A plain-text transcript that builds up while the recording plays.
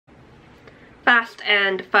Fast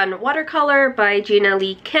and Fun Watercolor by Gina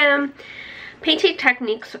Lee Kim. Painting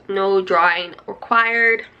techniques, no drawing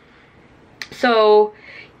required. So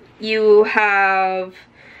you have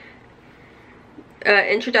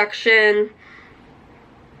introduction,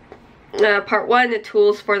 part 1, the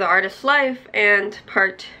tools for the artist's life, and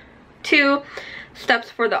part 2, steps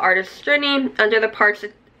for the artist's journey. Under the parts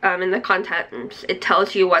in the contents, it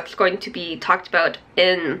tells you what's going to be talked about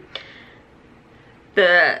in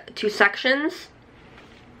the 2 sections.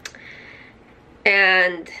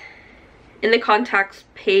 And in the context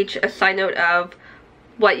page, a side note of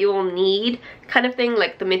what you will need, kind of thing,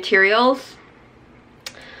 like the materials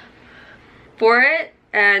for it.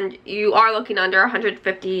 And you are looking under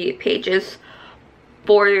 150 pages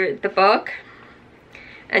for the book,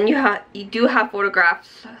 and you do have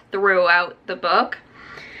photographs throughout the book,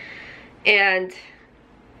 and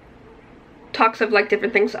talks of like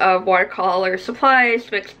different things of watercolor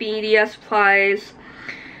supplies, mixed media supplies,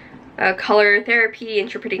 color therapy,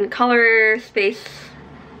 interpreting color space,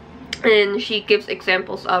 and she gives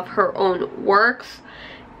examples of her own works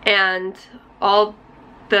and all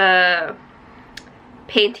the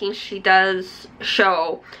paintings she does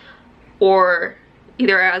show, or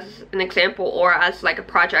either as an example or as like a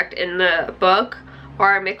project in the book,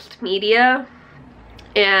 are mixed media.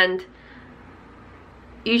 And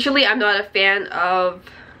usually I'm not a fan of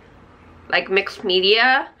like mixed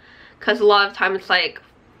media, because a lot of times it's like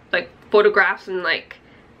photographs and like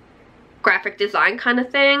graphic design kind of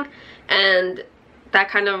thing, and that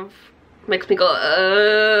kind of makes me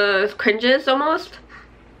go cringes almost.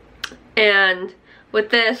 And with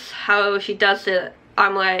this, how she does it,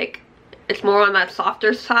 I'm like, it's more on that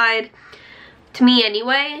softer side to me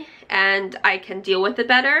anyway, and I can deal with it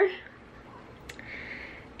better.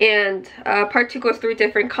 And part 2 goes through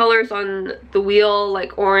different colors on the wheel,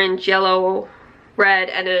 like orange, yellow, red,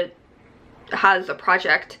 and it has a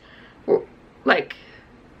project like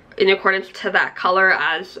in accordance to that color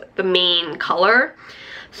as the main color.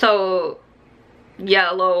 So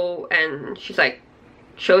yellow, and she's like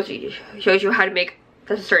shows you how to make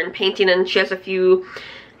a certain painting, and she has a few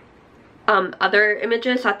other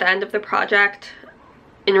images at the end of the project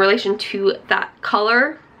in relation to that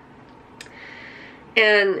color.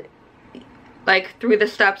 And like through the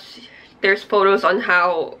steps, there's photos on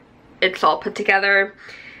how it's all put together,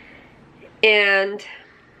 and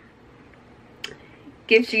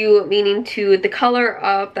gives you meaning to the color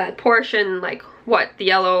of that portion, like what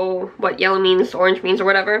yellow means, orange means, or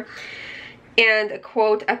whatever. And a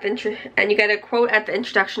quote at and you get a quote at the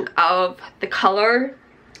introduction of the color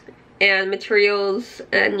and materials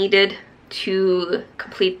needed to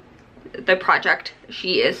complete the project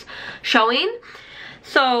she is showing.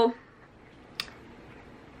 So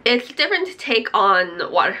it's a different take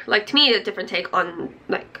on water, like to me a different take on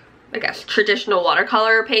like, I guess, traditional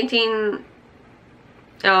watercolor painting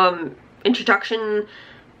introduction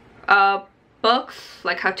books,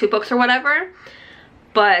 like how-to books or whatever.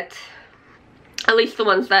 But at least the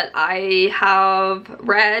ones that I have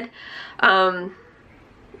read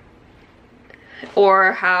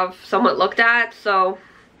or have somewhat looked at. So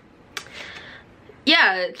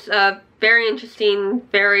yeah, it's very interesting,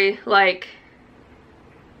 very like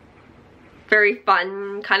very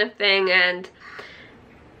fun kind of thing, and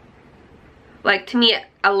like to me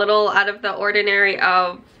a little out of the ordinary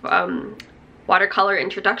of watercolor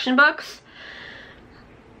introduction books.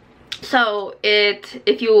 So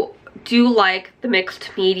if you do like the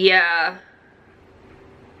mixed media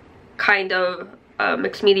kind of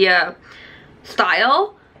mixed media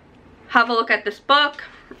style, have a look at this book.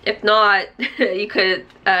 If not, you could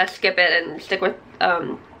skip it and stick with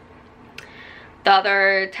the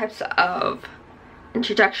other types of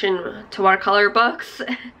introduction to watercolor books.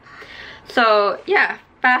 So yeah,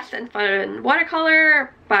 Fast and Fun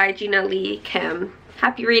Watercolor by Gina Lee Kim.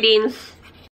 Happy readings.